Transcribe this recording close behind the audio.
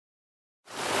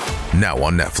Now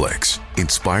on Netflix,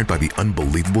 inspired by the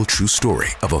unbelievable true story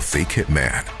of a fake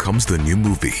hitman, comes the new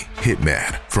movie,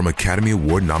 Hitman, from Academy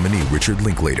Award nominee Richard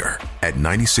Linklater. At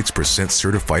 96%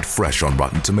 certified fresh on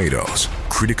Rotten Tomatoes,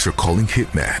 critics are calling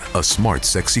Hitman a smart,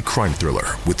 sexy crime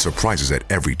thriller with surprises at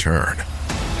every turn.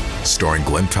 Starring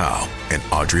Glenn Powell and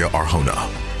Adria Arjona,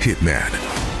 Hitman.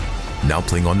 Now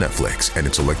playing on Netflix and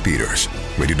in select theaters.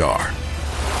 Rated R.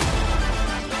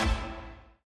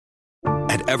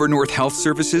 At Evernorth Health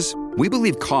Services, we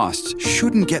believe costs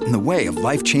shouldn't get in the way of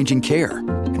life-changing care,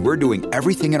 and we're doing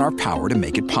everything in our power to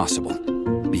make it possible.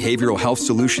 Behavioral health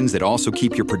solutions that also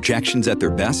keep your projections at their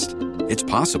best? It's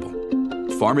possible.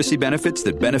 Pharmacy benefits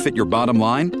that benefit your bottom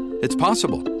line? It's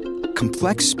possible.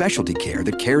 Complex specialty care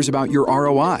that cares about your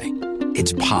ROI?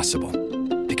 It's possible.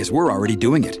 Because we're already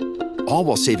doing it. All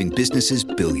while saving businesses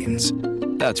billions.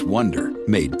 That's Wonder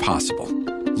made possible.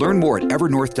 Learn more at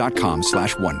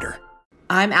evernorth.com/wonder.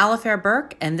 I'm Alifair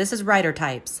Burke, and this is Writer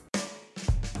Types.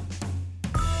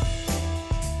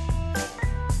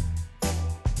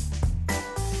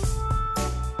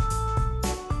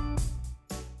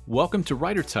 Welcome to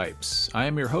Writer Types. I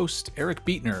am your host, Eric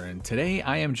Beetner, and today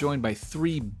I am joined by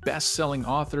three best-selling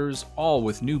authors, all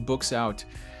with new books out.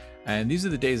 And these are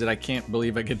the days that I can't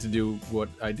believe I get to do what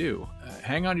I do.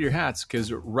 Hang on to your hats,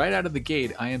 because right out of the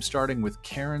gate, I am starting with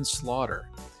Karin Slaughter.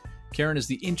 Karin is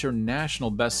the international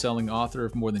best-selling author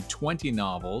of more than 20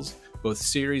 novels, both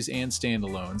series and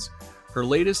standalones. Her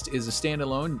latest is a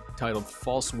standalone titled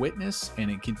False Witness, and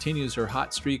it continues her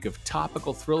hot streak of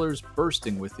topical thrillers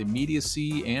bursting with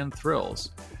immediacy and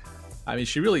thrills. I mean,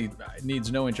 she really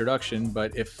needs no introduction,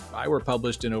 but if I were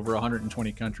published in over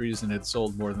 120 countries and had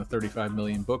sold more than 35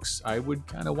 million books, I would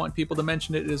kind of want people to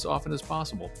mention it as often as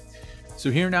possible. So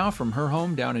here now from her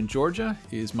home down in Georgia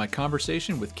is my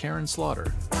conversation with Karin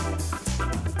Slaughter.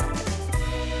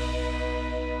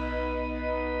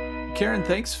 Karin,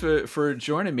 thanks for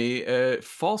joining me.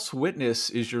 False Witness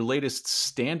is your latest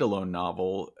standalone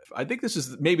novel. I think this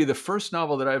is maybe the first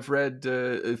novel that I've read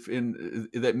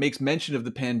that makes mention of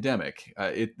the pandemic.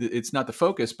 It's not the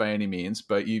focus by any means,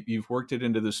 but you've worked it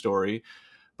into the story.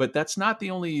 But that's not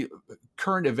the only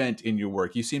current event in your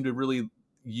work. You seem to really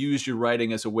use your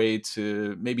writing as a way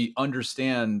to maybe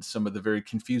understand some of the very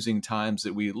confusing times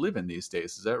that we live in these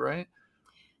days. Is that right?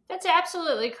 That's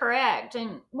absolutely correct.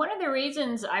 And one of the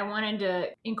reasons I wanted to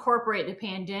incorporate the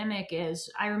pandemic is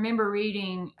I remember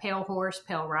reading Pale Horse,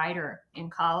 Pale Rider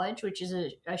in college, which is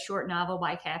a short novel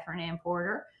by Katherine Ann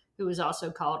Porter, who was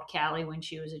also called Callie when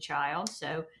she was a child.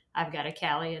 So I've got a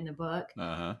Callie in the book.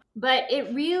 Uh-huh. But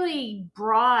it really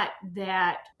brought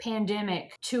that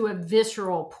pandemic to a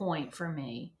visceral point for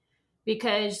me.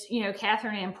 Because,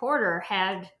 Katherine Ann Porter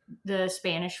had the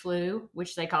Spanish flu,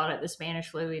 which they called it the Spanish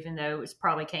flu, even though it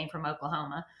probably came from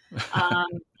Oklahoma.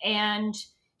 And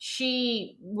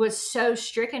she was so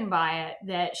stricken by it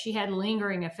that she had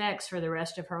lingering effects for the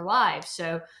rest of her life.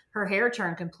 So her hair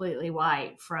turned completely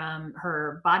white from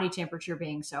her body temperature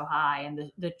being so high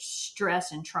and the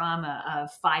stress and trauma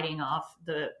of fighting off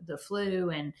the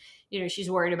flu. And, she's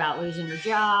worried about losing her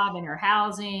job and her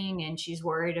housing, and she's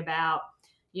worried about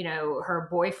her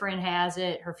boyfriend has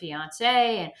it, her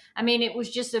fiance. And I mean, it was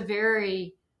just a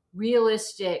very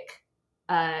realistic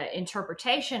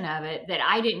interpretation of it that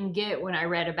I didn't get when I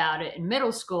read about it in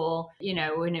middle school,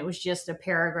 when it was just a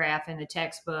paragraph in the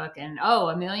textbook and,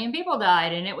 1 million people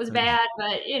died and it was bad,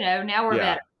 but now we're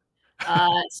better.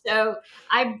 So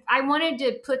I wanted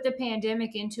to put the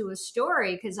pandemic into a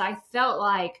story because I felt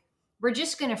like we're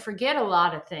just going to forget a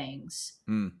lot of things.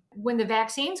 When the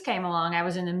vaccines came along, I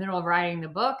was in the middle of writing the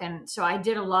book. And so I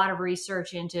did a lot of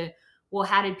research into, well,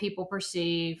 how did people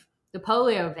perceive the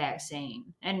polio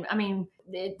vaccine? And I mean,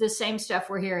 the same stuff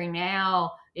we're hearing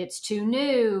now, it's too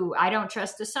new. I don't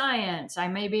trust the science. I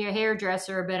may be a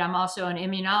hairdresser, but I'm also an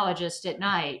immunologist at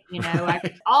night.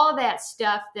 All of that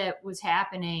stuff that was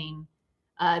happening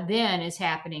then is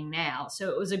happening now.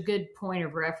 So it was a good point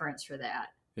of reference for that.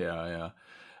 Yeah.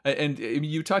 And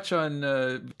you touch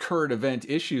on current event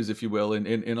issues, if you will,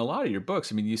 in a lot of your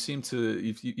books. I mean, you seem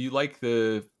to, you like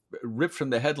the rip from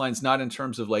the headlines, not in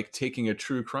terms of like taking a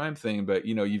true crime thing, but,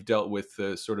 you've dealt with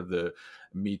sort of the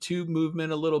Me Too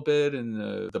movement a little bit and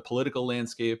the political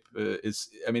landscape.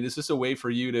 Is this a way for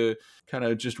you to kind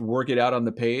of just work it out on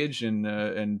the page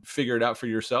and figure it out for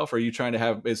yourself? Or are you trying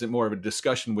to is it more of a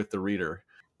discussion with the reader?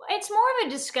 It's more of a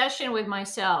discussion with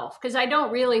myself because I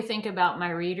don't really think about my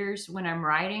readers when I'm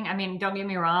writing. I mean, don't get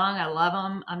me wrong. I love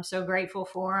them. I'm so grateful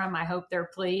for them. I hope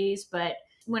they're pleased. But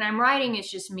when I'm writing,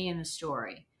 it's just me and the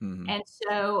story. Mm-hmm. And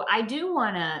so I do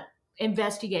want to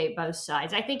investigate both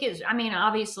sides.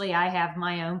 Obviously I have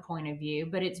my own point of view,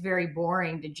 but it's very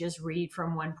boring to just read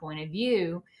from one point of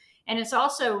view. And it's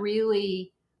also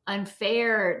really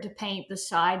unfair to paint the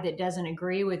side that doesn't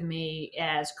agree with me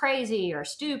as crazy or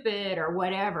stupid or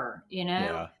whatever,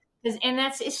 Yeah.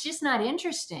 It's just not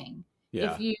interesting.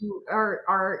 Yeah. If you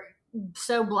are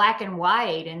so black and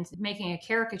white and making a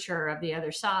caricature of the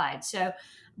other side. So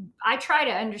I try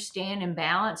to understand and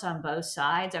balance on both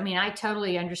sides. I mean, I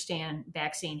totally understand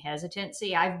vaccine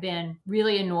hesitancy. I've been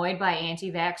really annoyed by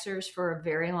anti-vaxxers for a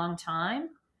very long time.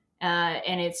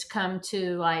 And it's come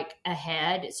to like a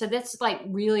head. So that's like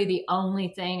really the only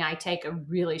thing I take a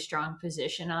really strong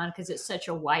position on, because it's such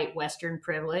a white Western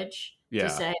privilege to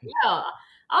say, well,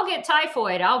 I'll get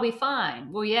typhoid, I'll be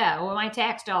fine. Well, yeah, well, my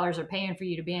tax dollars are paying for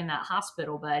you to be in that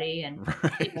hospital, buddy. And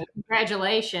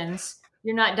congratulations,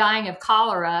 you're not dying of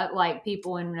cholera like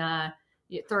people in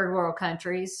third world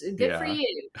countries. Good for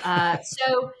you.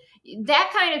 So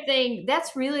that kind of thing,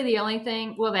 that's really the only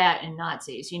thing, well, that and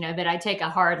Nazis, that I take a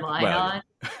hard line on.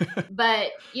 But,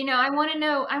 I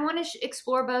want to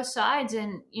explore both sides.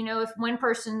 And, if one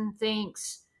person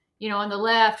thinks, on the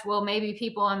left, well, maybe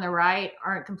people on the right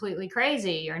aren't completely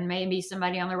crazy. Or maybe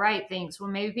somebody on the right thinks,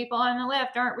 well, maybe people on the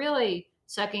left aren't really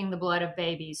sucking the blood of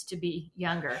babies to be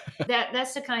younger.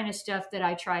 That's the kind of stuff that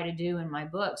I try to do in my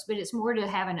books, but it's more to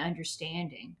have an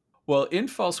understanding. Well, in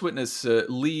False Witness,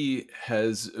 Lee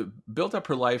has built up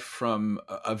her life from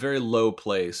a very low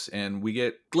place, and we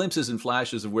get glimpses and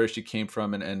flashes of where she came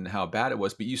from and how bad it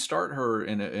was. But you start her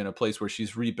in a place where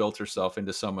she's rebuilt herself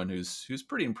into someone who's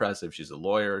pretty impressive. She's a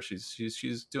lawyer.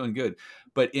 She's doing good.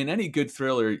 But in any good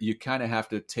thriller, you kind of have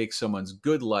to take someone's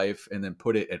good life and then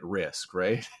put it at risk,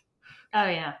 right? Oh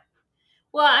yeah.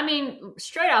 Well, I mean,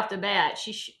 straight off the bat,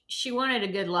 she wanted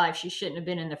a good life. She shouldn't have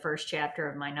been in the first chapter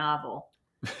of my novel.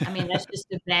 I mean, that's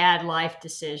just a bad life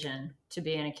decision to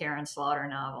be in a Karen Slaughter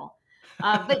novel.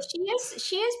 But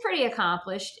she is pretty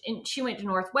accomplished, and she went to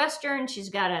Northwestern. She's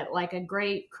got a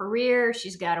great career.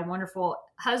 She's got a wonderful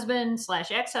husband /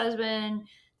 ex-husband.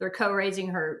 They're co-raising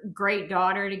her great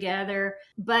daughter together.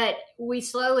 But we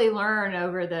slowly learn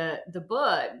over the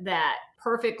book that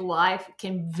perfect life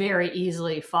can very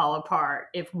easily fall apart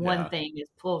if one thing is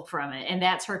pulled from it, and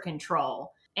that's her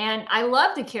control. And I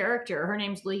love the character. Her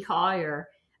name's Lee Collier.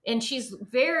 And she's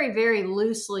very, very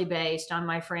loosely based on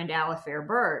my friend Alifair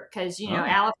Burke. Because,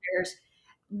 Alifair's,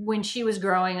 when she was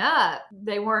growing up,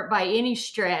 they weren't by any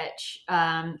stretch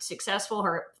successful.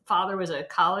 Her father was a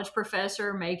college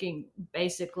professor making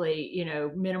basically,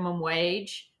 minimum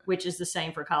wage, which is the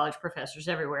same for college professors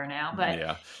everywhere now.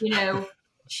 But,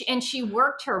 she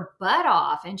worked her butt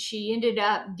off, and she ended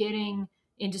up getting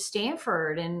into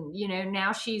Stanford. And,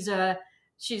 now she's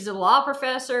a law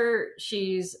professor.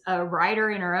 She's a writer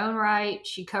in her own right.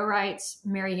 She co-writes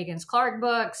Mary Higgins Clark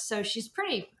books. So she's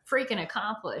pretty freaking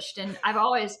accomplished. And I've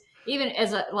always, even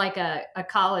as a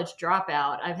college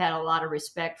dropout, I've had a lot of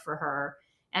respect for her.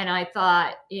 And I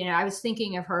thought, I was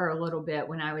thinking of her a little bit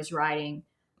when I was writing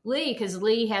Lee, because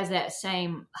Lee has that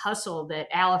same hustle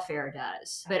that Alifair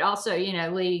does. But also,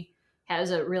 Lee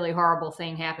has a really horrible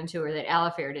thing happen to her that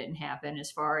Alifair didn't happen, as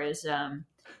far as,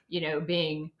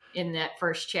 being in that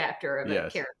first chapter of a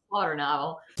Karen Slaughter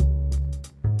novel.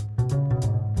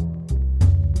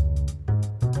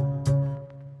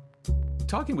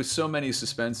 Talking with so many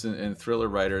suspense and thriller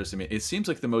writers, I mean, it seems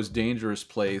like the most dangerous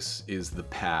place is the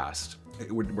past.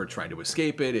 We're trying to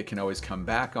escape it. It can always come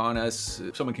back on us.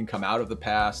 Someone can come out of the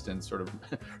past and sort of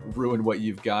ruin what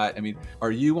you've got. I mean,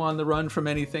 are you on the run from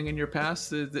anything in your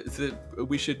past that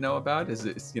we should know about? Is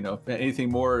it, anything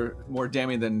more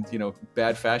damning than,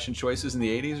 bad fashion choices in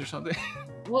the 80s or something?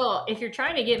 Well, if you're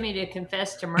trying to get me to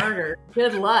confess to murder,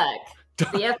 good luck.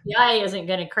 The FBI isn't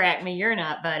going to crack me. You're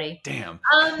not, buddy. Damn.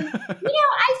 I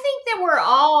think that we're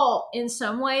all in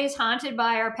some ways haunted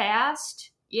by our past.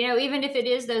 Even if it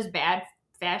is those bad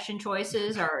fashion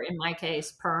choices, or in my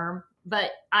case, perm.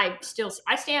 But I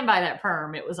stand by that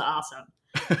perm. It was awesome.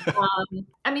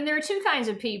 There are two kinds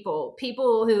of people.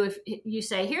 People who, if you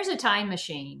say, here's a time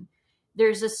machine,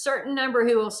 there's a certain number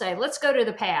who will say, let's go to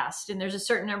the past. And there's a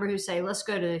certain number who say, let's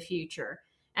go to the future.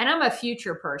 And I'm a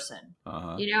future person.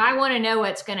 Uh-huh. I want to know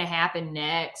what's going to happen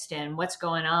next and what's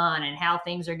going on and how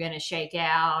things are going to shake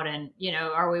out. And,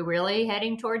 are we really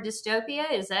heading toward dystopia?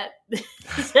 Is that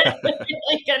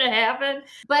really going to happen?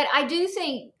 But I do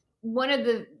think one of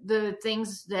the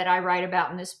things that I write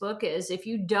about in this book is, if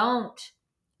you don't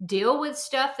deal with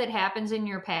stuff that happens in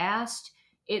your past,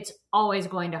 it's always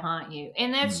going to haunt you.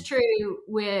 And that's true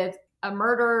with a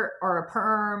murder or a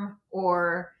perm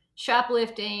or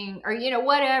shoplifting or,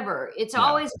 whatever. It's Yeah.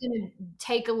 always going to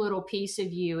take a little piece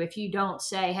of you if you don't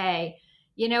say, hey,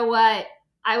 you know what?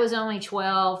 I was only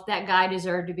 12. That guy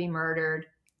deserved to be murdered.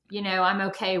 I'm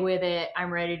okay with it.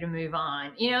 I'm ready to move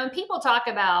on. And people talk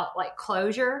about like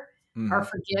closure or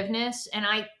forgiveness. And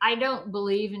I don't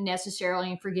believe in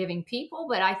necessarily in forgiving people,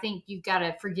 but I think you've got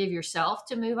to forgive yourself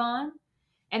to move on.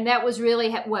 And that was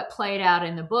really what played out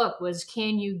in the book was,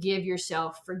 can you give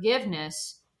yourself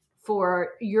forgiveness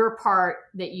for your part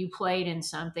that you played in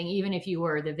something, even if you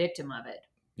were the victim of it?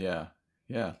 Yeah.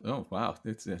 Yeah. Oh, wow.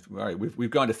 It's all right.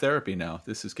 We've gone to therapy now.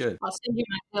 This is good. I'll send you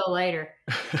my bill later.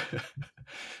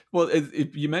 Well,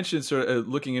 you mentioned sort of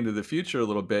looking into the future a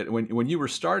little bit. When you were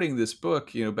starting this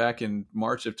book, back in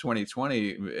March of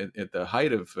 2020, at the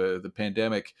height of the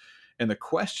pandemic, and the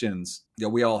questions that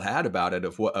we all had about it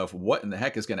of what in the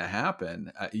heck is going to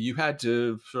happen, you had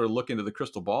to sort of look into the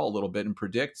crystal ball a little bit and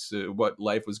predict what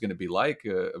life was going to be like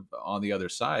on the other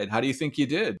side. How do you think you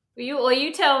did? Well,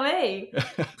 you tell me.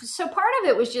 So part of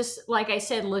it was just, like I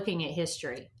said, looking at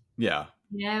history. Yeah.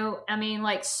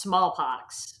 Like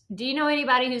smallpox. Do you know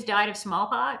anybody who's died of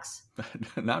smallpox?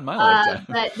 Not in my lifetime.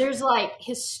 But there's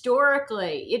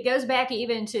historically, it goes back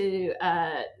even to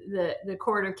the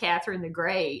court of Catherine the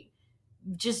Great,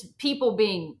 just people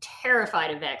being terrified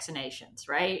of vaccinations,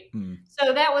 right?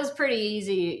 So that was pretty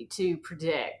easy to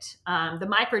predict. The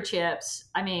microchips,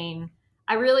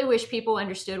 I really wish people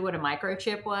understood what a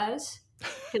microchip was,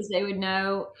 because they would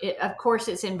know it. Of course,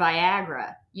 it's in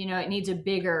Viagra. It needs a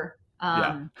bigger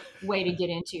way to get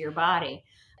into your body.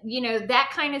 That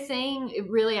kind of thing.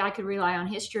 I could rely on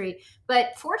history.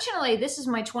 But fortunately, this is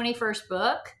my 21st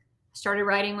book. I started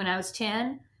writing when I was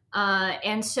 10.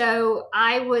 And so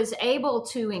I was able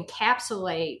to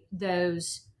encapsulate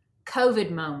those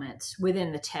COVID moments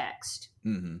within the text.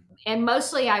 Mm-hmm. And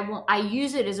mostly I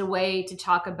use it as a way to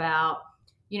talk about,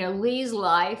 Lee's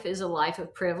life is a life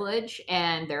of privilege,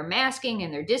 and they're masking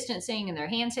and they're distancing and they're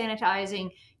hand sanitizing.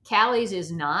 Callie's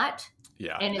is not.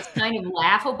 Yeah. And it's kind of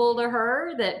laughable to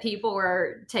her that people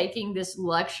are taking this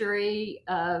luxury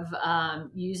of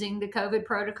using the COVID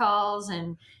protocols.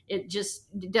 And it just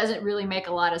doesn't really make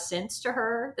a lot of sense to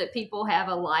her that people have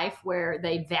a life where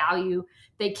they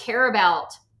care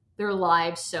about their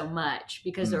lives so much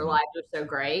because their lives are so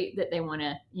great that they want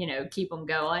to, keep them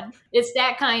going. It's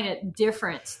that kind of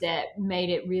difference that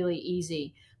made it really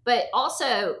easy. But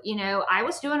also, I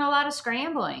was doing a lot of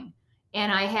scrambling. And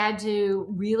I had to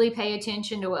really pay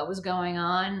attention to what was going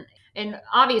on. And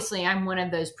obviously, I'm one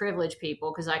of those privileged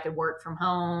people because I could work from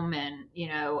home and,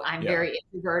 I'm very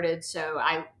introverted. So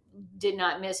I did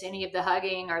not miss any of the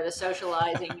hugging or the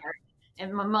socializing.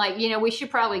 And I'm like, we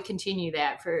should probably continue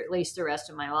that for at least the rest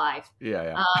of my life.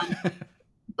 Yeah.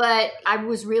 But I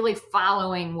was really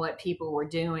following what people were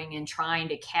doing and trying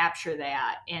to capture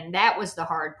that. And that was the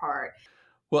hard part.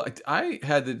 Well, I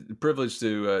had the privilege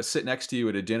to sit next to you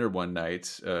at a dinner one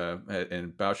night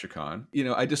in Bouchercon.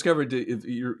 I discovered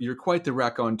you're quite the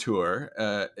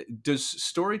raconteur. Does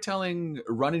storytelling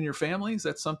run in your family? Is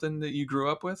that something that you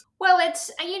grew up with? Well, it's,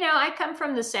 I come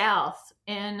from the South,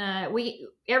 and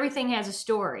everything has a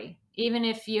story. Even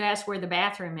if you ask where the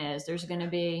bathroom is, there's going to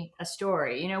be a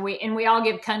story. We all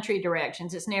give country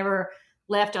directions. It's never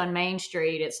left on Main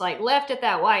Street. It's like left at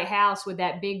that white house with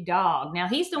that big dog. Now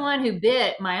he's the one who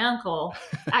bit my uncle.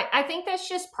 I think that's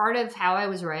just part of how I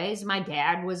was raised. My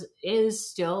dad is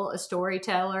still a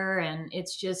storyteller, and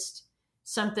it's just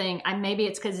something. Maybe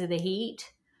it's because of the heat,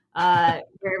 where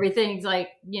everything's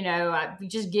like,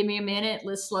 just give me a minute.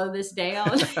 Let's slow this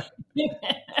down.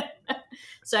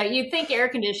 So you'd think air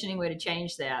conditioning would have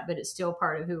changed that, but it's still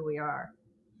part of who we are.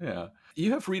 Yeah.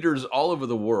 You have readers all over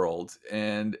the world,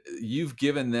 and you've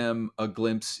given them a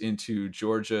glimpse into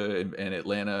Georgia and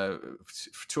Atlanta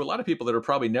to a lot of people that are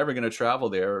probably never going to travel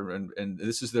there. And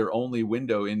this is their only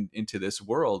window into this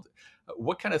world.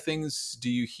 What kind of things do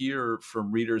you hear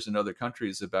from readers in other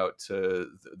countries about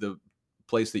the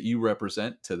place that you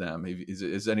represent to them?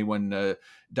 Is anyone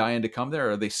dying to come there?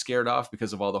 Or are they scared off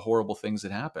because of all the horrible things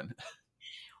that happen?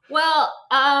 Well,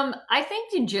 I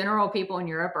think in general, people in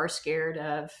Europe are scared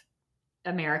of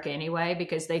America anyway,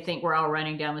 because they think we're all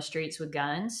running down the streets with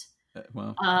guns.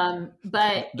 Well,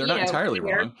 but they're not entirely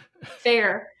wrong.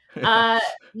 Fair. There have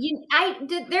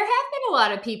been a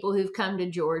lot of people who've come to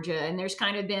Georgia, and there's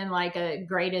kind of been like a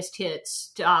greatest hits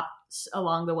stops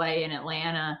along the way in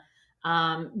Atlanta.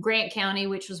 Grant County,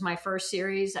 which was my first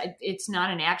series. It's not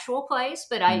an actual place,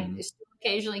 but I still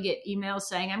occasionally get emails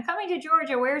saying, I'm coming to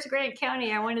Georgia. Where's Grant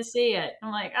County? I want to see it. I'm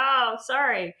like, oh,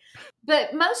 sorry.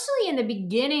 But mostly in the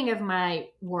beginning of my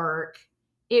work,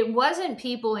 it wasn't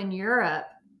people in Europe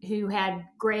who had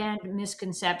grand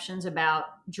misconceptions about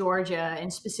Georgia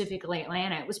and specifically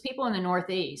Atlanta. It was people in the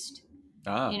Northeast.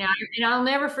 Ah, And I'll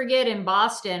never forget in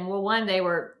Boston. Well, one, they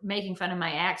were making fun of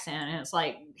my accent, and it's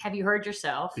like, have you heard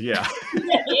yourself? yeah.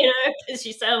 Because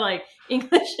you sound like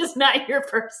English is not your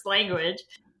first language.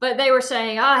 But they were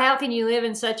saying, oh, how can you live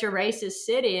in such a racist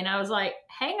city? And I was like,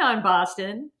 hang on,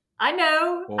 Boston. I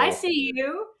know. I see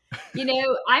you.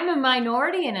 I'm a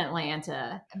minority in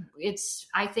Atlanta. It's,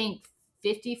 I think,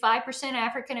 55%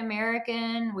 African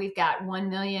American. We've got 1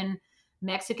 million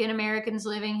Mexican Americans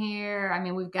living here. I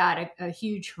mean, we've got a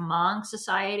huge Hmong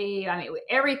society. I mean,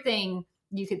 everything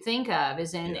you could think of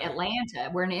is in Atlanta.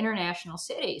 We're an international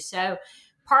city. So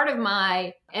part of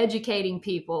my educating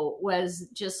people was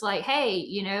just like, hey,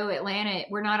 Atlanta,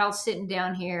 we're not all sitting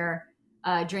down here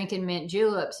drinking mint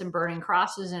juleps and burning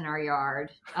crosses in our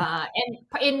yard. But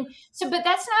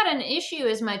that's not an issue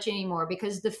as much anymore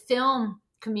because the film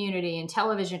community and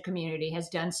television community has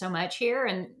done so much here,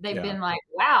 and they've been like,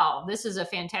 wow, this is a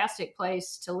fantastic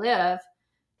place to live,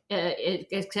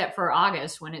 except for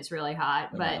August when it's really hot.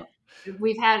 But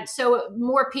we've had, so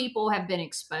more people have been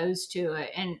exposed to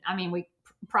it. And I mean,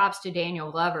 props to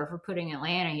Daniel Glover for putting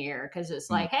Atlanta here, because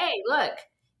it's like, hey, look,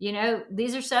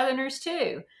 these are Southerners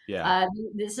too.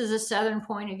 This is a Southern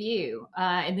point of view,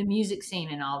 and the music scene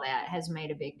and all that has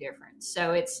made a big difference.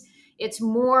 So it's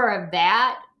more of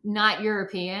that, not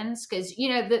Europeans. Because,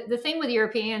 the thing with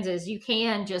Europeans is you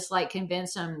can just like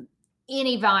convince them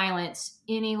any violence,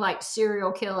 any like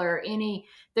serial killer,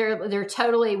 they're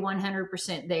totally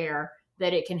 100% there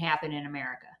that it can happen in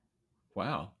America.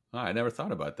 Wow. Oh, I never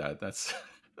thought about that.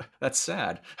 That's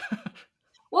sad.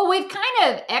 Well, we've kind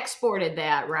of exported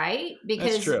that, right?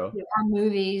 Because that's true. Our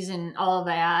movies and all of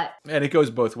that. And it goes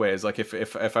both ways. Like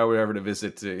if I were ever to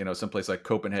visit, someplace like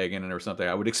Copenhagen or something,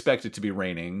 I would expect it to be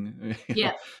raining.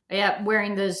 Yeah.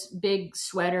 Wearing those big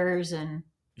sweaters and.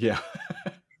 Yeah.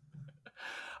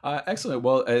 Excellent.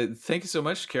 Well, thank you so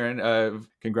much, Karen.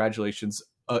 Congratulations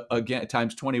again,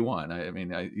 times 21. I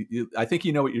mean, I think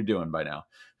you know what you're doing by now.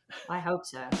 I hope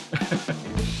so.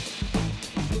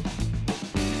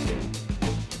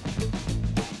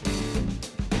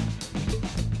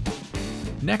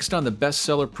 Next on the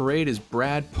bestseller parade is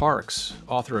Brad Parks,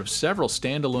 author of several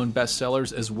standalone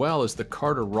bestsellers as well as the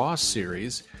Carter Ross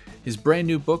series. His brand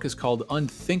new book is called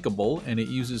Unthinkable, and it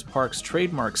uses Parks'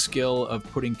 trademark skill of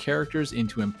putting characters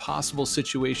into impossible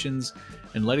situations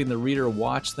and letting the reader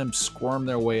watch them squirm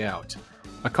their way out.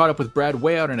 I caught up with Brad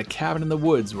way out in a cabin in the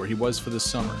woods where he was for the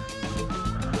summer.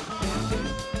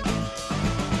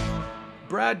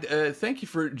 Brad, thank you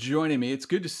for joining me. It's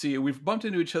good to see you. We've bumped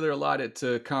into each other a lot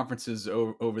at conferences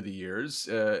over the years,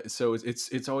 so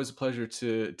it's always a pleasure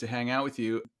to hang out with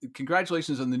you.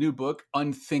 Congratulations on the new book,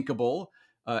 Unthinkable.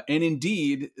 And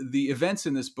indeed, the events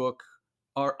in this book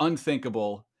are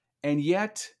unthinkable. And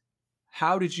yet,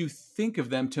 how did you think of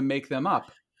them to make them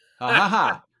up?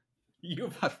 I've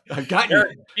got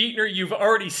Eric Beetner, you've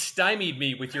already stymied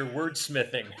me with your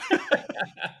wordsmithing.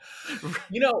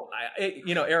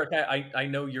 Eric, I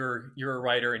know you're a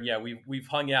writer, and we've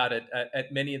hung out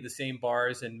at many of the same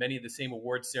bars and many of the same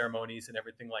award ceremonies and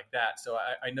everything like that. So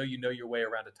I know you know your way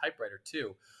around a typewriter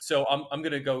too. So I'm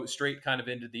going to go straight kind of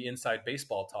into the inside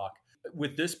baseball talk.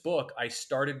 With this book, I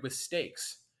started with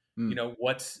stakes.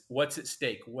 What's at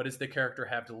stake? What does the character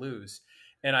have to lose?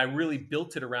 And I really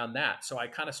built it around that. So I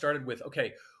kind of started with,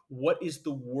 okay, what is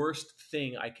the worst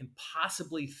thing I can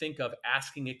possibly think of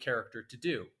asking a character to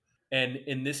do? And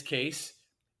in this case,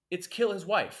 it's kill his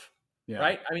wife,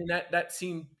 right? I mean, that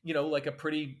seemed, like a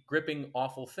pretty gripping,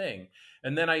 awful thing.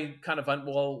 And then I kind of went,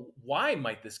 well, why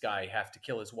might this guy have to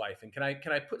kill his wife? And can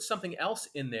I put something else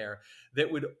in there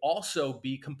that would also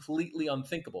be completely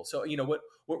unthinkable? So,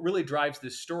 what really drives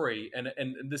this story, and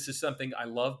this is something I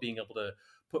love being able to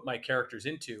put my characters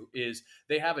into, is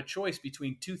they have a choice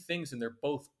between two things and they're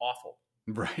both awful.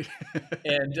 Right.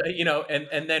 And,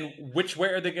 and then which way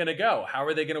are they going to go? How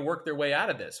are they going to work their way out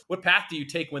of this? What path do you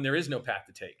take when there is no path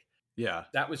to take? Yeah.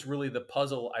 That was really the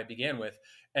puzzle I began with.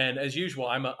 And as usual,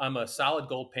 I'm a solid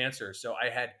gold pantser. So I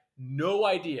had no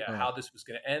idea how this was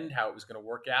going to end, how it was going to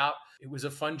work out. It was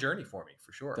a fun journey for me,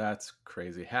 for sure. That's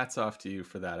crazy. Hats off to you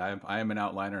for that. I am an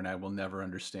outliner and I will never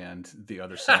understand the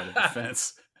other side of the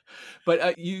fence.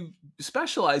 But you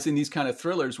specialize in these kind of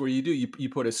thrillers where you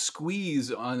put a squeeze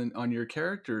on your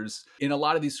characters in a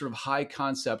lot of these sort of high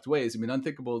concept ways. I mean,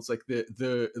 Unthinkable, it's like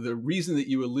the reason that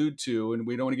you allude to, and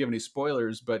we don't want to give any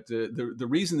spoilers, but the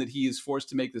reason that he is forced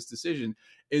to make this decision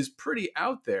is pretty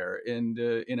out there and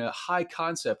in a high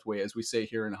concept way, as we say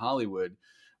here in Hollywood,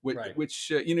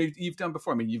 which you've done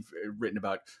before. I mean, you've written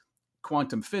about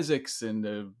quantum physics and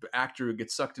the actor who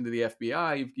gets sucked into the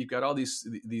FBI. You've got all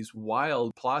these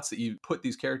wild plots that you put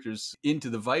these characters into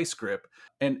the vice grip.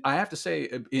 And I have to say,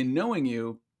 in knowing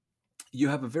you, you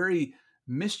have a very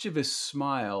mischievous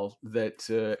smile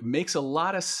that makes a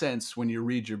lot of sense when you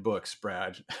read your books,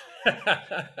 Brad.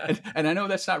 and I know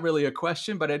that's not really a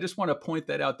question, but I just want to point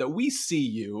that out, that we see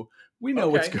you. We know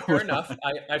what's going on. Fair enough.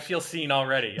 I feel seen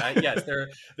already. Yes,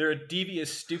 there are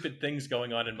devious, stupid things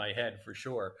going on in my head for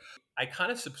sure. I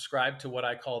kind of subscribe to what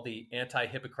I call the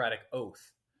anti-Hippocratic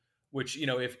oath, which,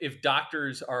 if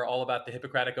doctors are all about the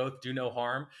Hippocratic oath, do no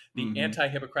harm, the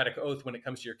anti-Hippocratic oath when it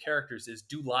comes to your characters is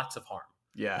do lots of harm.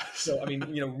 Yeah. So,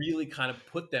 really kind of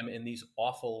put them in these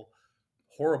awful,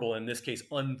 horrible, in this case,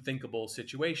 unthinkable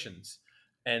situations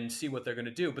and see what they're going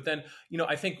to do. But then,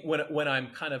 I think when I'm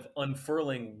kind of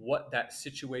unfurling what that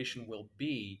situation will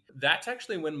be, that's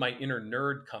actually when my inner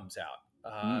nerd comes out.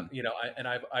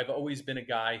 I've always been a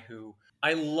guy who,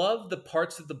 I love the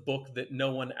parts of the book that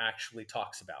no one actually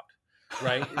talks about.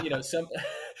 Right.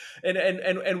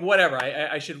 And whatever,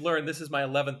 I should learn, this is my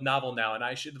 11th novel now, and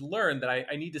I should learn that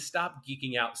I need to stop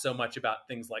geeking out so much about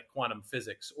things like quantum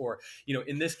physics, or,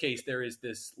 in this case, there is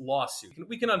this lawsuit.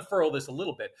 We can unfurl this a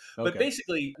little bit, but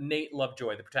basically Nate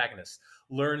Lovejoy, the protagonist,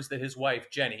 learns that his wife,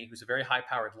 Jenny, who's a very high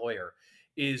powered lawyer,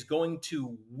 is going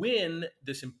to win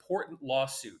this important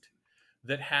lawsuit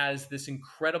that has this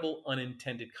incredible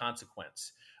unintended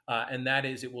consequence. And that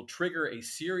is, it will trigger a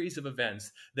series of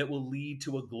events that will lead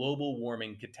to a global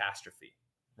warming catastrophe,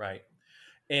 right?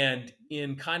 And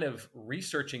in kind of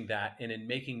researching that and in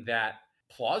making that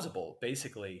plausible,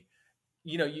 basically,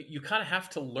 you kind of have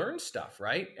to learn stuff,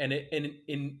 right? And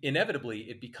inevitably,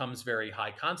 it becomes very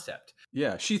high concept.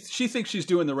 Yeah, she thinks she's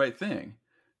doing the right thing.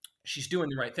 She's doing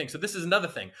the right thing. So this is another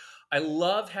thing. I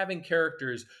love having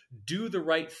characters do the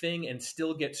right thing and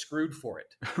still get screwed for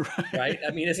it. Right?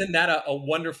 I mean, isn't that a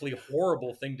wonderfully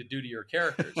horrible thing to do to your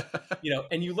characters?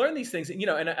 And you learn these things,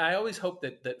 and I always hope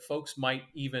that folks might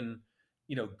even,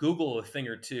 Google a thing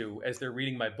or two as they're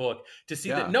reading my book to see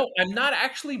that, no, I'm not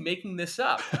actually making this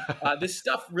up. This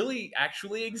stuff really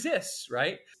actually exists,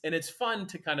 right? And it's fun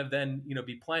to kind of then,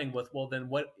 be playing with, well, then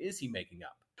what is he making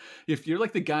up? If you're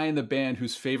like the guy in the band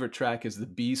whose favorite track is the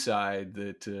B-side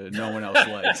that no one else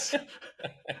likes.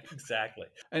 Exactly.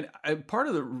 And part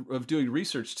of doing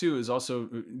research too is also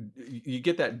you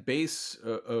get that base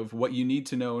of what you need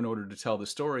to know in order to tell the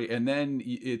story, and then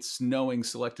it's knowing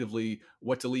selectively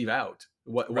what to leave out,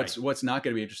 what's not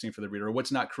going to be interesting for the reader, or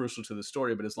what's not crucial to the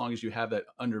story. But as long as you have that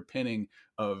underpinning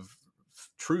of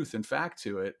truth and fact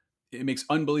to it, it makes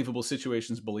unbelievable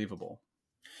situations believable.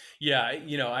 Yeah,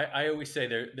 I always say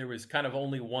there was kind of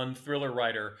only one thriller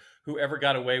writer who ever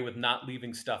got away with not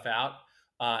leaving stuff out,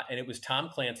 and it was Tom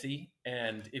Clancy.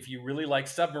 And if you really like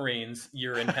submarines,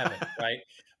 you're in heaven, right?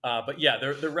 But yeah,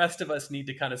 the rest of us need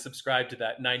to kind of subscribe to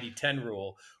that 90-10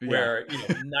 rule, where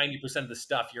 90% of the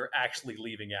stuff you're actually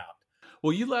leaving out.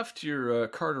 Well, you left your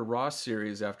Carter Ross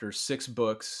series after 6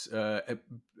 books.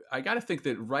 I got to think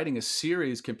that writing a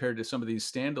series compared to some of these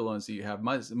standalones that you have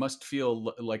must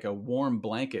feel like a warm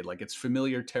blanket, like it's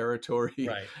familiar territory.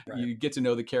 Right. You get to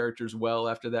know the characters well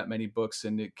after that many books,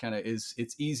 and it kind of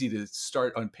it's easy to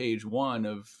start on page 1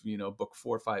 of, book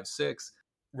 4, 5, 6.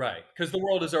 Right. Because the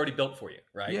world is already built for you.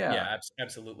 Right. Yeah,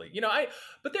 absolutely.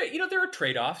 But there are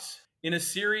trade-offs in a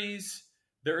series.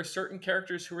 There are certain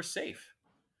characters who are safe.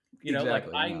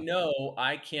 Exactly, I know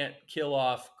I can't kill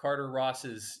off Carter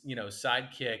Ross's,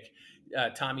 sidekick,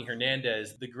 Tommy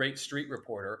Hernandez, the great street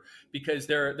reporter, because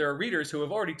there are readers who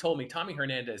have already told me Tommy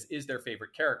Hernandez is their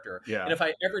favorite character. Yeah. And if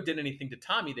I ever did anything to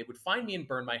Tommy, they would find me and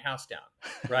burn my house down.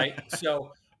 Right.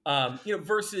 So,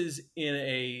 versus in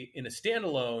a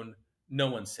standalone, no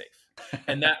one's safe.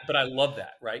 But I love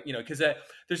that. Right. Because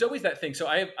there's always that thing. So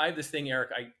I have this thing,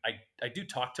 Eric, I do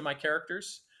talk to my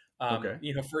characters.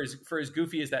 For as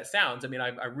goofy as that sounds, I mean,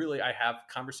 I have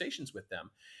conversations with them,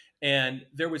 and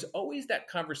there was always that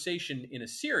conversation in a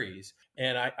series,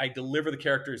 and I deliver the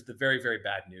characters the very, very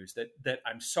bad news that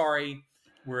I'm sorry,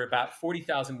 we're about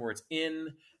 40,000 words in,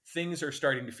 things are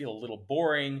starting to feel a little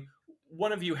boring.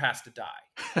 One of you has to die.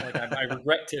 I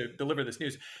regret to deliver this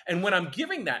news. And when I'm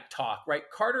giving that talk, right,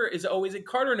 Carter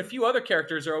and a few other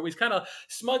characters are always kind of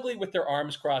smugly with their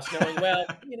arms crossed, knowing, well,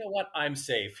 you know what, I'm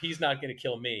safe. He's not going to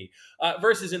kill me.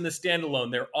 Versus in the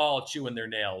standalone, they're all chewing their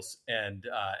nails and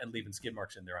leaving skid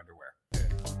marks in their underwear.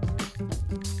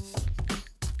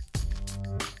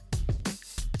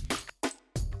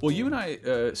 Well, you and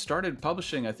I started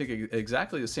publishing, I think,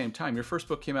 exactly the same time. Your first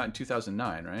book came out in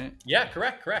 2009, right? Yeah,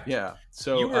 correct. Yeah.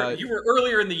 So you were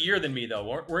earlier in the year than me,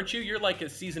 though, weren't you? You're like a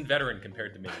seasoned veteran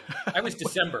compared to me. I was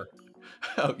December.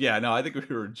 Oh yeah, no, I think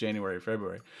we were January,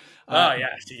 February. Oh yeah,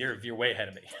 so you're way ahead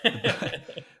of me.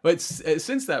 But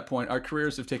since that point, our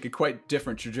careers have taken quite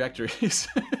different trajectories.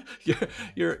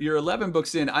 You're 11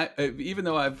 books in. Even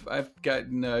though I've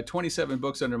gotten 27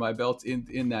 books under my belt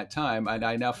in that time, and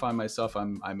I now find myself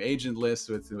I'm agentless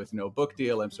with no book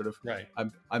deal. I'm sort of Right.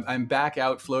 I'm back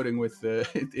out floating with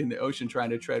in the ocean trying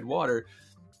to tread water.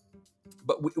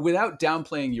 But without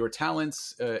downplaying your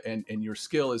talents and your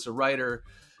skill as a writer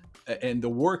and the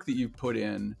work that you've put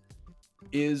in,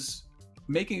 is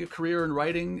making a career in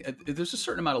writing, there's a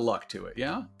certain amount of luck to it,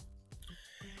 yeah?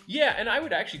 Yeah, and I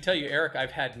would actually tell you, Eric,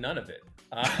 I've had none of it.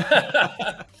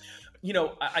 I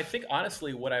think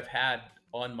honestly, what I've had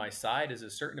on my side is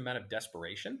a certain amount of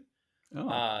desperation. Oh.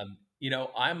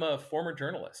 I'm a former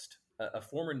journalist, a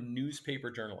former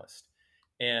newspaper journalist.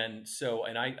 And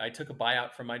I took a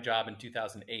buyout from my job in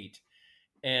 2008,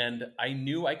 and I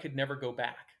knew I could never go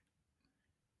back.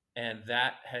 And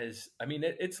that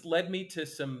it's led me to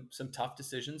some tough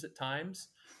decisions at times.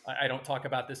 I don't talk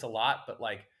about this a lot, but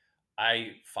like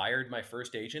I fired my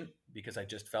first agent because I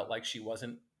just felt like she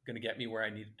wasn't going to get me where I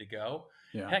needed to go.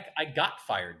 Yeah. Heck, I got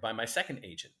fired by my second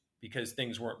agent because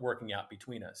things weren't working out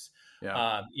between us. Yeah.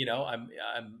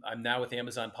 I'm now with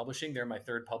Amazon Publishing. They're my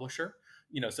third publisher.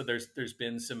 So there's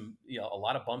been some, a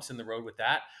lot of bumps in the road with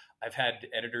that. I've had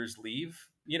editors leave.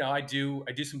 I do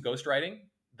some ghostwriting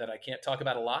that I can't talk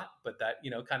about a lot, but that,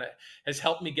 kind of has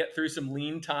helped me get through some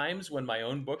lean times when my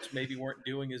own books maybe weren't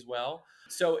doing as well.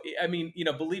 So,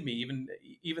 believe me,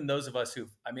 even those of us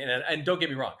and don't get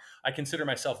me wrong, I consider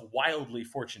myself wildly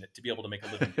fortunate to be able to make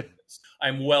a living doing this.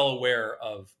 I'm well aware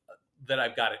of that.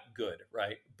 I've got it good.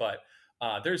 Right. But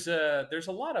there's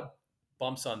a lot of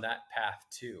bumps on that path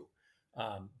too.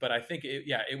 But I think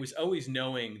it was always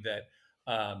knowing that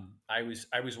I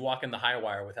was walking the high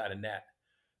wire without a net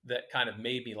that kind of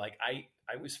made me like I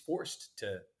was forced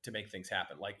to make things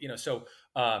happen. Like,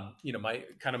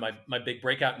 my big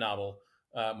breakout novel,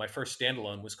 my first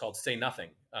standalone was called Say Nothing,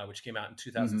 which came out in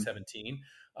 2017.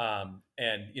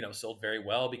 And sold very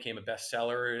well, became a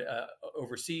bestseller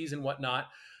overseas and whatnot.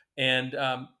 And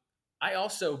I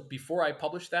also, before I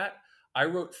published that, I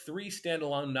wrote 3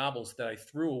 standalone novels that I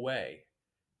threw away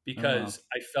because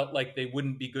I felt like they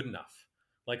wouldn't be good enough.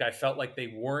 Like I felt like they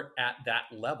weren't at that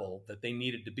level that they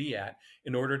needed to be at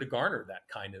in order to garner that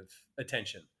kind of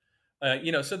attention.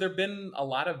 So there've been a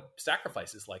lot of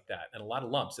sacrifices like that and a lot of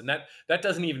lumps. And that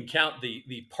doesn't even count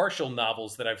the partial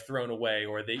novels that I've thrown away,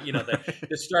 or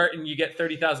the start and you get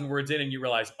 30,000 words in and you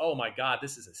realize, oh my God,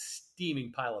 this is a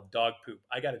steaming pile of dog poop.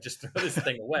 I got to just throw this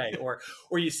thing away. Or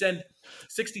you send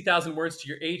 60,000 words to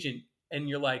your agent and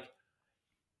you're like,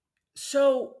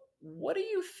 so what do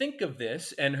you think of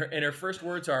this? And her first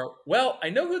words are, well,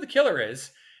 I know who the killer is.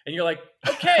 And you're like,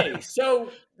 okay, so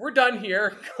we're done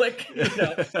here. Click.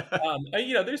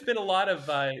 There's been a lot of,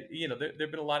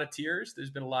 there've been a lot of tears. There's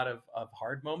been a lot of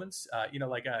hard moments,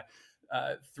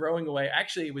 throwing away.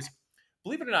 Actually, it was,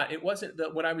 believe it or not, it wasn't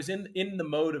when I was in the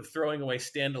mode of throwing away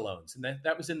standalones. And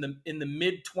that was in the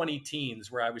mid 20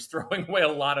 teens where I was throwing away a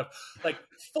lot of like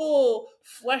full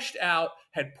fleshed out,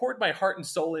 had poured my heart and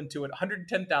soul into it,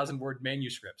 110,000 word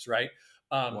manuscripts. Right.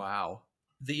 Wow.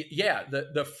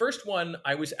 The first one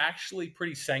I was actually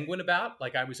pretty sanguine about,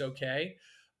 like I was okay.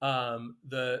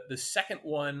 The second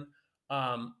one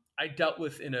I dealt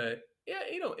with in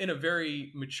a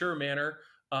very mature manner,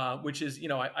 which is,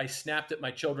 I snapped at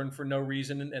my children for no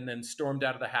reason and then stormed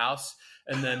out of the house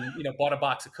and then, bought a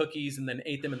box of cookies and then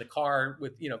ate them in the car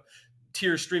with,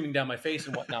 tears streaming down my face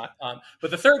and whatnot. But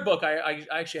the third book, I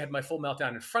actually had my full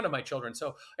meltdown in front of my children.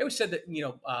 So I always said that,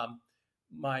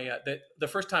 the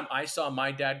first time I saw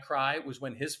my dad cry was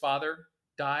when his father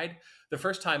died. The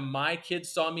first time my kids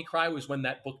saw me cry was when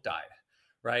that book died.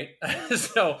 Right.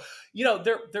 So,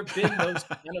 there've been those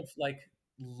kind of like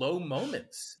low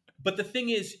moments, but the thing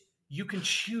is you can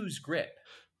choose grit,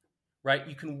 right?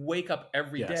 You can wake up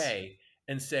every day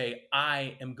and say,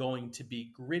 I am going to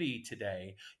be gritty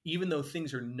today, even though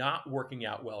things are not working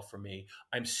out well for me.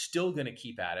 I'm still going to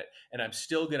keep at it. And I'm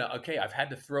still going to, I've had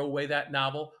to throw away that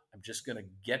novel. I'm just going to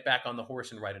get back on the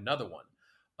horse and write another one.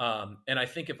 And I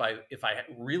think if I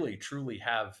really, truly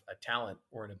have a talent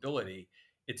or an ability,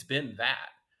 it's been that.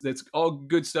 It's all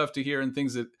good stuff to hear and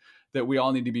things that we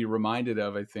all need to be reminded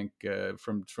of, I think,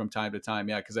 from time to time.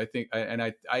 Yeah, because I think,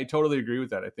 I totally agree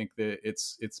with that. I think that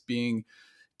it's being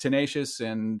tenacious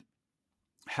and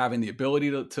having the ability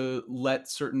to let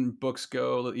certain books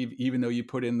go, even though you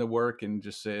put in the work, and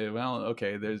just say, well,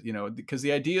 okay, there's, because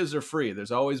the ideas are free.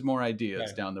 There's always more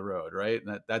ideas down the road, right?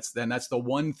 And that's the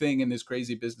one thing in this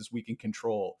crazy business we can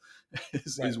control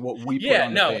is what we put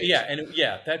on the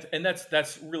page.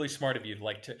 That's really smart of you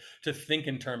to think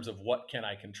in terms of what can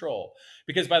I control?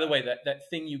 Because, by the way, that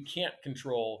thing you can't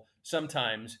control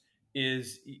sometimes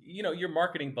is, your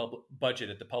marketing budget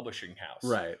at the publishing house,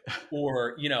 right?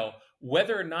 Or,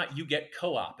 whether or not you get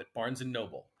co-op at Barnes and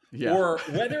Noble, yeah. or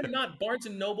whether or not Barnes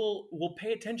and Noble will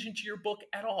pay attention to your book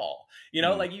at all,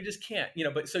 like you just can't,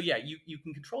 but so yeah, you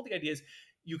can control the ideas,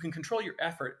 you can control your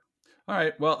effort. All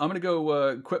right. Well, I'm going to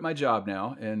go quit my job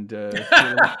now and get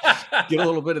a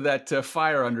little bit of that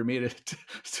fire under me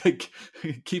to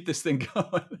keep this thing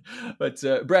going. But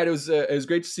Brad, it was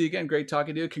great to see you again. Great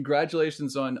talking to you.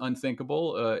 Congratulations on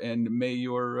Unthinkable, and may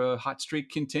your hot streak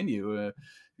continue.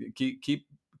 Keep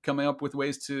coming up with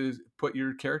ways to put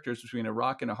your characters between a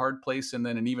rock and a hard place, and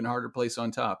then an even harder place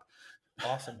on top.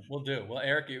 Awesome. We'll do. Well,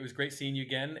 Eric, it was great seeing you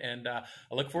again, and I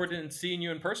look forward to seeing you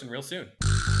in person real soon.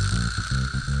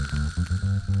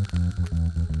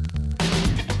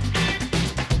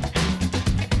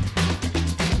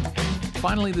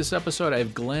 Finally, this episode, I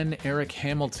have Glenn Eric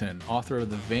Hamilton, author of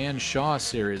the Van Shaw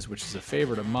series, which is a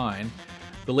favorite of mine.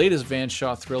 The latest Van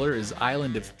Shaw thriller is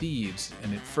Island of Thieves,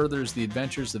 and it furthers the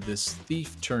adventures of this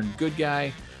thief-turned-good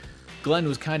guy. Glenn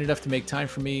was kind enough to make time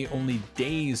for me only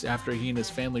days after he and his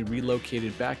family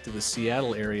relocated back to the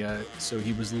Seattle area, so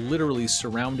he was literally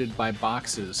surrounded by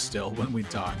boxes still when we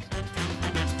talked.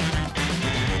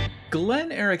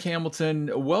 Glenn Eric Hamilton,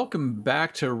 welcome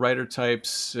back to Writer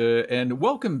Types, and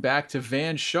welcome back to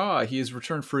Van Shaw. He has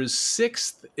returned for his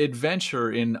 6th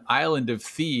adventure in Island of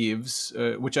Thieves,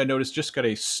 which I noticed just got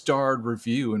a starred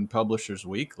review in Publishers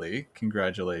Weekly.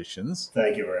 Congratulations.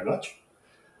 Thank you very much.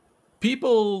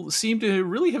 People seem to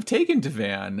really have taken to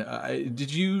Van.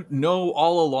 Did you know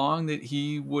all along that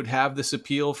he would have this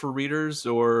appeal for readers,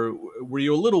 or were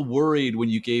you a little worried when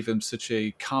you gave him such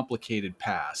a complicated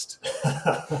past?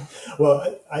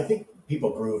 Well, I think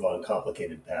people groove on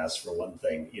complicated pasts for one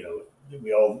thing.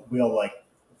 We all like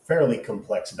fairly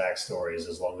complex backstories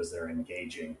as long as they're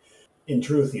engaging. In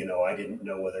truth, I didn't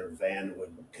know whether Van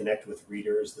would connect with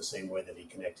readers the same way that he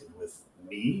connected with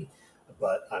me,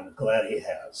 but I'm glad he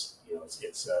has.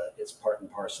 It's part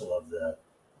and parcel of the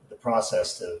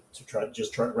process to try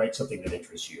to write something that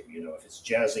interests you. If it's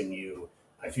jazzing you,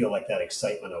 I feel like that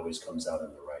excitement always comes out in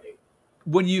the writing.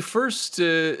 When you first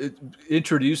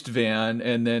introduced Van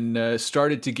and then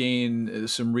started to gain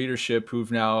some readership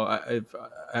who've now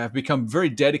have become very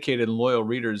dedicated and loyal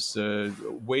readers,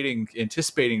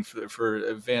 anticipating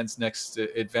for Van's next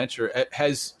adventure,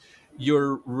 has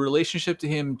your relationship to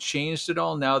him changed at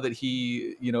all now that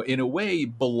he, in a way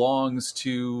belongs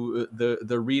to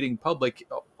the reading public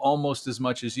almost as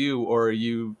much as you, or are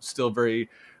you still very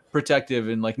protective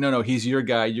and like, no, he's your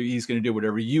guy, he's going to do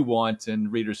whatever you want,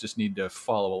 and readers just need to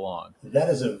follow along? That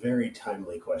is a very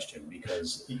timely question,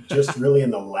 because just really in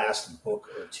the last book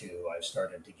or two, I've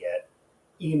started to get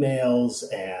emails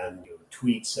and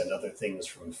tweets and other things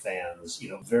from fans,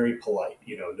 very polite.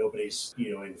 Nobody's,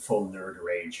 in full nerd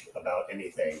rage about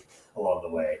anything along the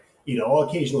way. I'll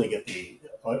occasionally get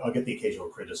I'll get the occasional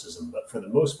criticism, but for the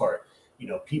most part,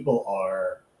 people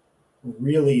are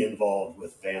really involved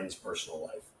with Van's personal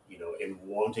life, in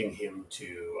wanting him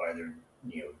to either,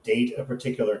 date a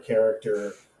particular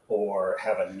character or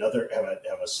have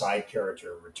a side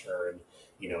character return.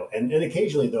 And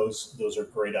occasionally those are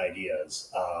great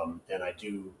ideas, and I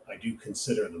do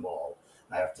consider them all,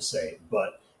 I have to say.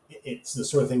 But it's the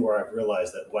sort of thing where I've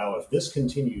realized that, wow, if this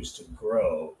continues to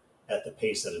grow at the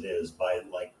pace that it is by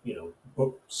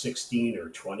book 16 or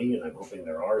 20, and I'm hoping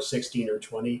there are 16 or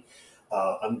 20,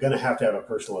 I'm going to have a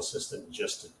personal assistant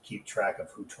just to keep track of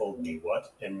who told me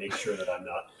what and make sure that I'm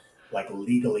not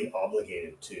legally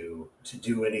obligated to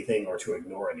do anything or to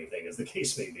ignore anything, as the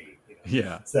case may be.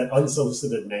 Yeah. It's that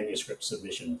unsolicited manuscript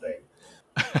submission thing.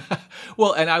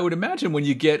 Well, and I would imagine when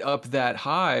you get up that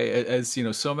high, as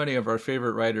so many of our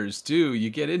favorite writers do, you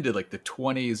get into the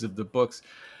 20s of the books.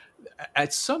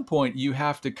 At some point, you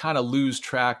have to kind of lose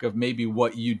track of maybe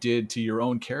what you did to your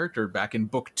own character back in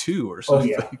book 2 or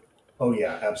something. Oh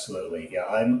yeah, absolutely. Yeah,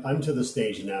 I'm to the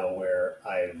stage now where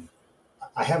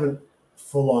I haven't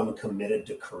full on committed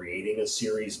to creating a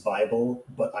series Bible,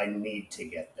 but I need to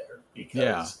get there,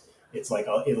 because it's like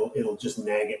it'll just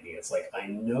nag at me. It's like, I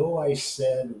know I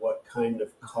said what kind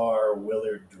of car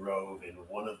Willard drove in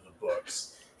one of the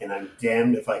books, and I'm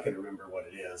damned if I can remember what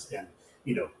it is. And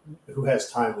who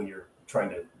has time when you're trying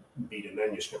to beat a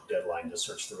manuscript deadline to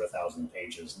search through 1,000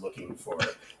 pages looking for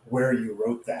where you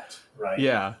wrote that, right?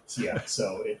 Yeah.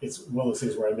 So it's one of those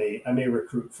things where I may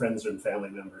recruit friends and family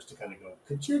members to kind of go,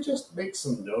 could you just make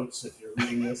some notes if you're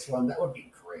reading this one? That would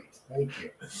be great. Thank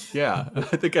you. Yeah, I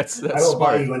think that's I will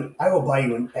smart. I will buy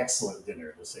you an excellent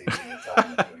dinner to save you the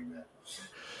time of doing that.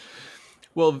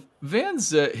 Well,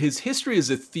 Van's his history as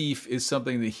a thief is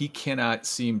something that he cannot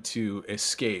seem to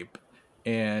escape.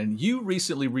 And you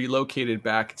recently relocated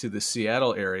back to the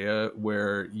Seattle area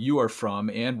where you are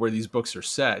from and where these books are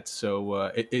set.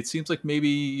 So it seems like maybe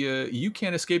you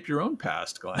can't escape your own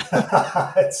past, Glenn.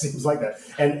 It seems like that.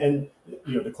 And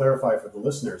to clarify for the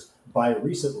listeners, by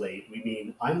recently we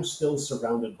mean I'm still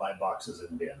surrounded by boxes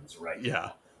and bins, right?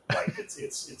 Yeah. Like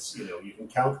it's you can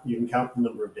count the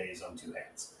number of days on two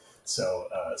hands. So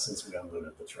since we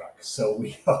unloaded the truck, so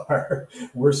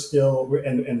we're still,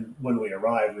 and when we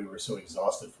arrived, we were so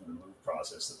exhausted from the move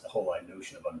process that the whole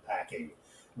notion of unpacking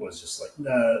was just like,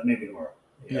 maybe tomorrow.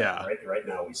 Yeah. Right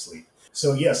now we sleep.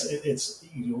 So yes, it's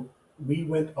we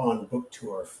went on book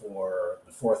tour for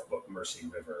the fourth book, Mercy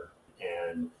River,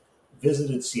 and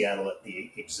visited Seattle at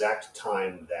the exact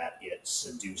time that it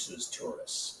seduces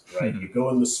tourists, right? Mm-hmm. You go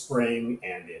in the spring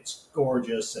and it's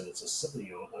gorgeous and it's a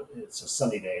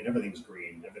sunny day and everything's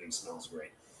green and everything smells great.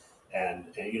 And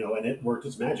it worked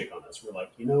its magic on us. We're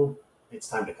like, it's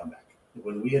time to come back.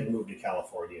 When we had moved to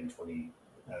California in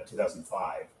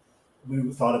 2005,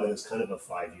 we thought of it as kind of a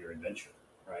 5-year adventure,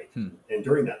 right? And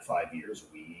during that 5 years,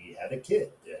 we had a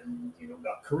kid and,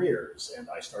 got careers and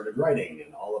I started writing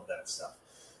and all of that stuff.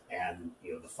 And,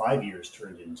 the 5 years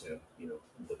turned into,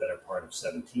 the better part of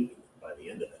 17 by the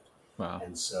end of it. Wow.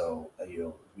 And so,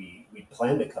 we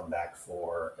planned to come back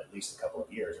for at least a couple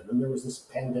of years. And then there was this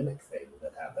pandemic thing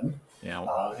that happened. Yeah.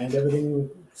 And everything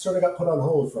sort of got put on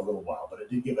hold for a little while. But it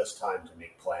did give us time to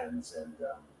make plans and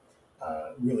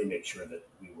really make sure that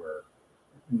we were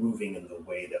moving in the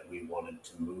way that we wanted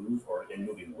to move and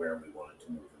moving where we wanted to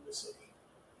move in the city.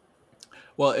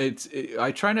 Well,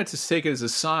 I try not to take it as a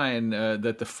sign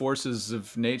that the forces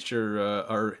of nature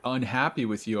are unhappy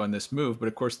with you on this move. But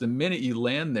of course, the minute you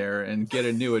land there and get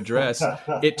a new address,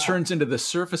 it turns into the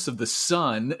surface of the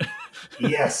sun.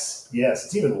 Yes.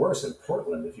 It's even worse in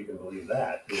Portland, if you can believe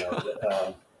that.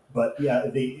 But yeah,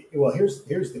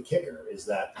 here's the kicker is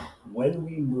that when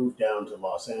we moved down to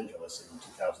Los Angeles in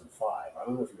 2005, I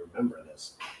don't know if you remember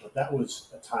this, but that was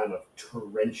a time of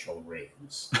torrential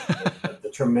rains, the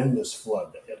tremendous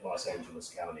flood that hit Los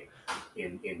Angeles County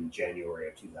in January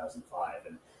of 2005.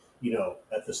 And,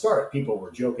 at the start, people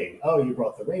were joking, oh, you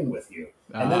brought the rain with you.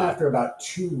 And then after about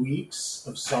 2 weeks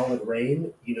of solid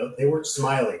rain, they weren't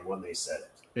smiling when they said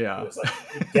it. Yeah. It was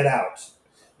like, get out.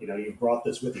 You've brought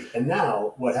this with you. And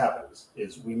now what happens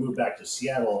is we move back to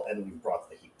Seattle and we've brought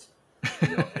the heat.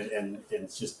 And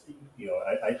it's just,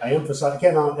 I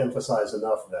cannot emphasize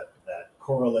enough that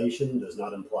correlation does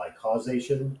not imply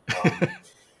causation.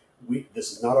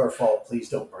 This is not our fault. Please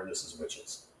don't burn us as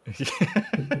witches.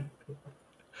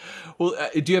 Well,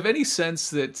 do you have any sense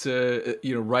that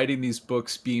writing these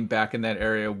books, being back in that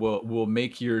area, will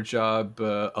make your job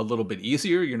a little bit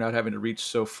easier? You're not having to reach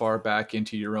so far back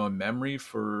into your own memory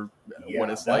for what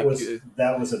it's like.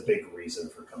 That was a big reason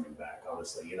for coming back.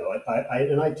 Honestly,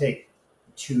 I take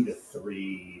 2 to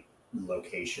 3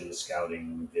 location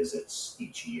scouting visits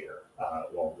each year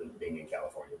while being in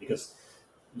California because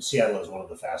Seattle is one of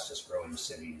the fastest growing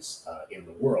cities in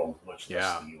the world, much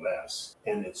less the U.S.,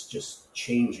 and it's just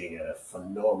changing at a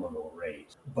phenomenal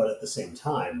rate. But at the same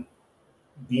time,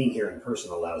 being here in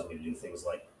person allows me to do things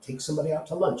like take somebody out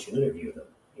to lunch and interview them,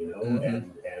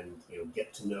 and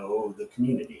get to know the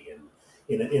community and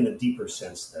in a deeper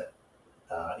sense that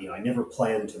I never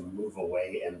planned to move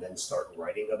away and then start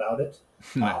writing about it.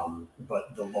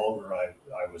 But the longer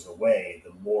I was away,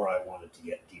 the more I wanted to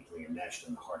get deeply enmeshed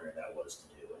and the harder that was to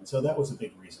do. And so that was a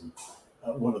big reason,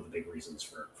 one of the big reasons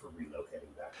for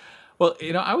relocating back. Well,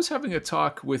 I was having a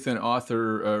talk with an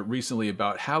author recently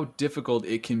about how difficult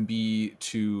it can be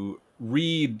to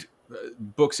read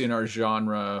books in our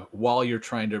genre while you're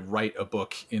trying to write a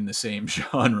book in the same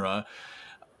genre.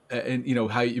 And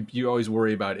how you always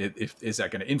worry about it. Is that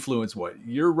going to influence what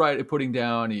you're putting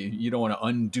down? You don't want to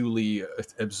unduly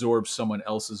absorb someone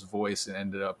else's voice and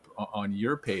end it up on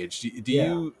your page.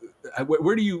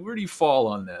 Where do you fall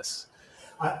on this?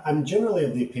 I'm generally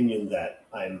of the opinion that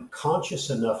I'm conscious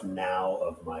enough now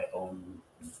of my own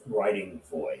writing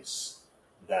voice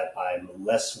that I'm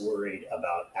less worried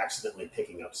about accidentally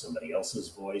picking up somebody else's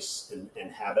voice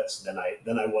and habits than I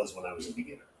was when I was a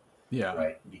beginner. Yeah.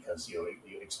 Right. Because,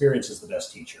 experience is the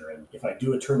best teacher. And if I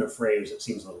do a turn of phrase that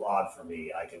seems a little odd for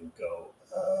me, I can go,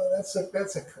 that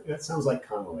sounds like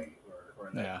Connolly,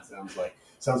 or that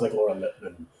sounds like Laura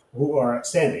Lippman, who are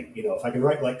outstanding. If I can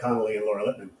write like Connolly and Laura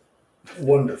Lippman,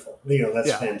 wonderful.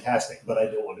 That's fantastic. But I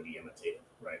don't want to be imitated.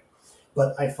 Right.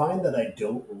 But I find that I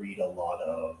don't read a lot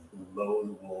of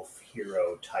lone wolf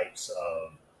hero types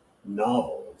of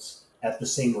novels at the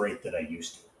same rate that I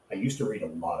used to. I used to read a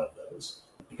lot of those.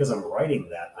 Because I'm writing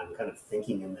that, I'm kind of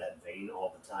thinking in that vein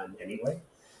all the time anyway.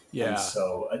 Yeah. And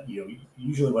so,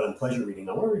 usually when I'm pleasure reading,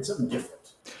 I want to read something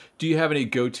different. Do you have any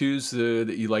go-tos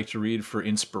that you like to read for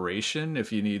inspiration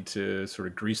if you need to sort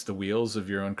of grease the wheels of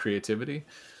your own creativity?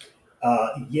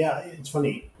 Yeah, it's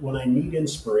funny. When I need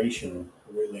inspiration,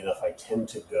 weirdly enough, I tend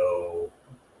to go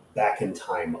back in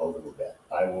time a little bit.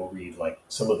 I will read like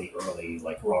some of the early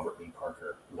like Robert Lee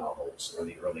Parker novels or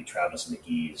the early Travis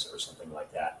McGee's or something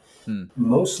like that.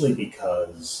 Mostly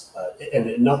because,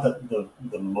 and not that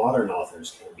the modern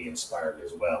authors can be inspired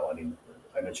as well. I mean,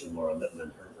 I mentioned Laura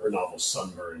Lippman. Her novel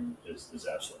Sunburn is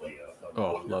absolutely a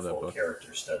wonderful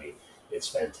character study. It's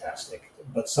fantastic.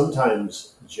 But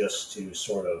sometimes just to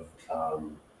sort of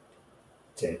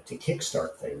to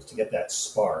kickstart things, to get that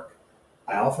spark,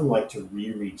 I often like to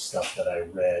reread stuff that I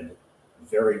read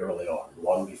very early on,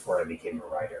 long before I became a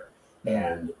writer.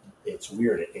 And it's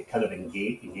weird. It kind of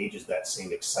engages that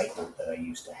same excitement that I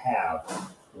used to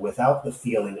have without the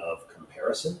feeling of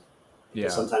comparison.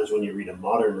 Because sometimes when you read a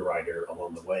modern writer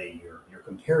along the way, you're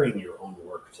comparing your own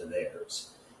work to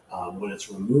theirs. When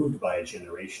it's removed by a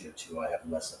generation or two, I have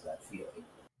less of that feeling.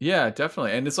 Yeah,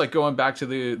 definitely. And it's like going back to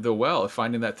the well,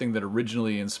 finding that thing that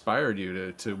originally inspired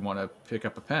you to want to pick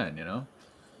up a pen,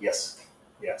 Yes.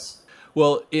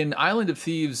 Well, in Island of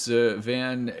Thieves,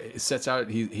 Van sets out,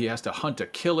 he has to hunt a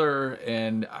killer.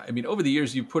 And I mean, over the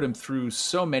years, you put him through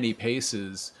so many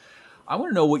paces. I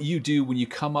want to know what you do when you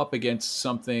come up against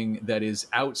something that is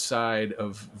outside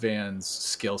of Van's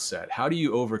skill set. How do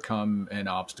you overcome an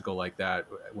obstacle like that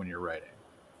when you're writing?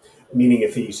 Meaning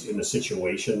if he's in a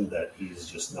situation that he's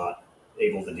just not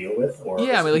able to deal with? Or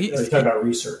yeah, are you talking about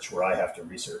research, where I have to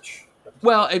research?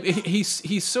 Well,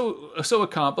 he's so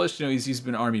accomplished. He's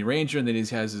been Army Ranger, and then he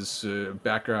has his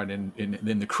background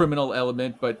in the criminal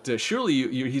element. But surely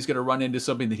he's going to run into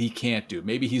something that he can't do.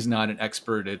 Maybe he's not an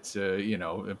expert at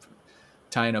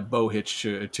tying a bow hitch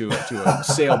to a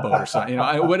sailboat or something.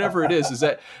 Whatever it is. Is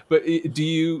that? But do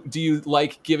you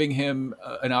like giving him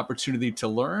an opportunity to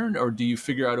learn, or do you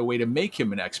figure out a way to make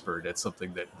him an expert at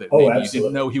something that maybe you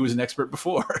didn't know he was an expert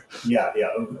before? Yeah.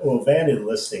 Well, Van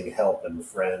enlisting help and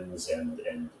friends and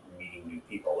meeting new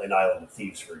people. In Island of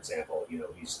Thieves, for example,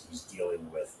 he's dealing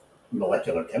with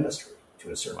molecular chemistry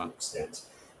to a certain extent,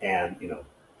 and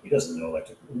he doesn't know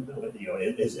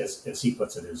as he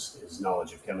puts it, his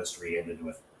knowledge of chemistry ended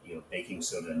with baking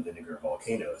soda and vinegar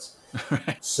volcanoes.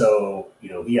 Right. So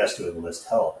he has to enlist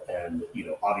help, and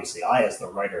obviously I as the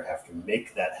writer have to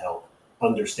make that help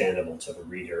understandable to the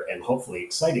reader and hopefully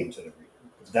exciting to the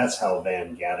reader. That's how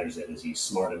Van gathers it, is he's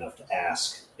smart enough to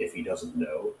ask if he doesn't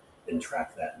know and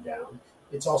track that down.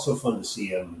 It's also fun to see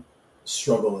him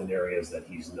struggle in areas that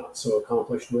he's not so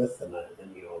accomplished with, and a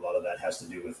lot of that has to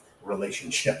do with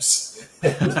relationships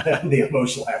and the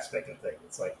emotional aspect of things.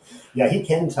 It's like, he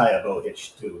can tie a bow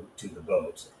hitch to the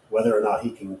boat. Whether or not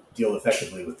he can deal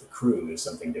effectively with the crew is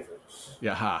something different.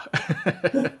 Yeah.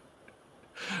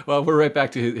 Well, we're right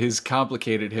back to his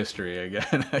complicated history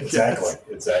again. Exactly.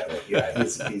 Yeah,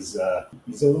 he's a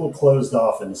little closed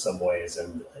off in some ways,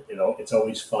 and it's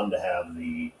always fun to have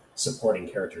the supporting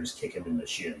characters kick him in the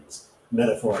shins,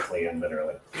 metaphorically and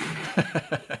literally.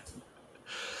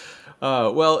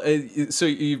 So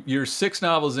you're 6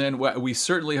 novels in. We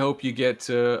certainly hope you get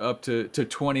up to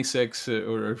 26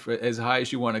 or as high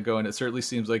as you want to go. And it certainly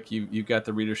seems like you've got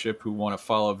the readership who want to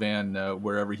follow Van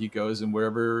wherever he goes and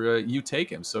wherever you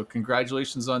take him. So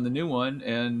congratulations on the new one.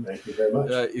 And thank you very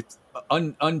much.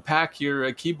 Unpack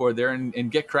your keyboard there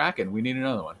and get cracking. We need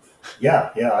another one. Yeah.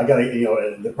 I got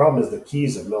to, the problem is the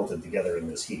keys have melted together in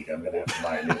this heat. I'm going to have to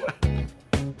buy a new one.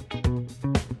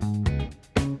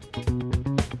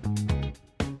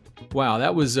 Wow,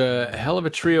 that was a hell of a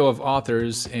trio of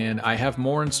authors, and I have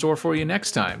more in store for you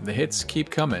next time. The hits keep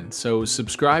coming, so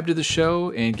subscribe to the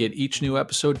show and get each new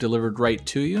episode delivered right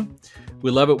to you.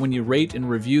 We love it when you rate and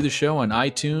review the show on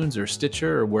iTunes or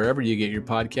Stitcher or wherever you get your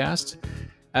podcasts.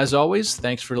 As always,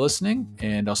 thanks for listening,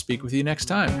 and I'll speak with you next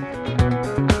time.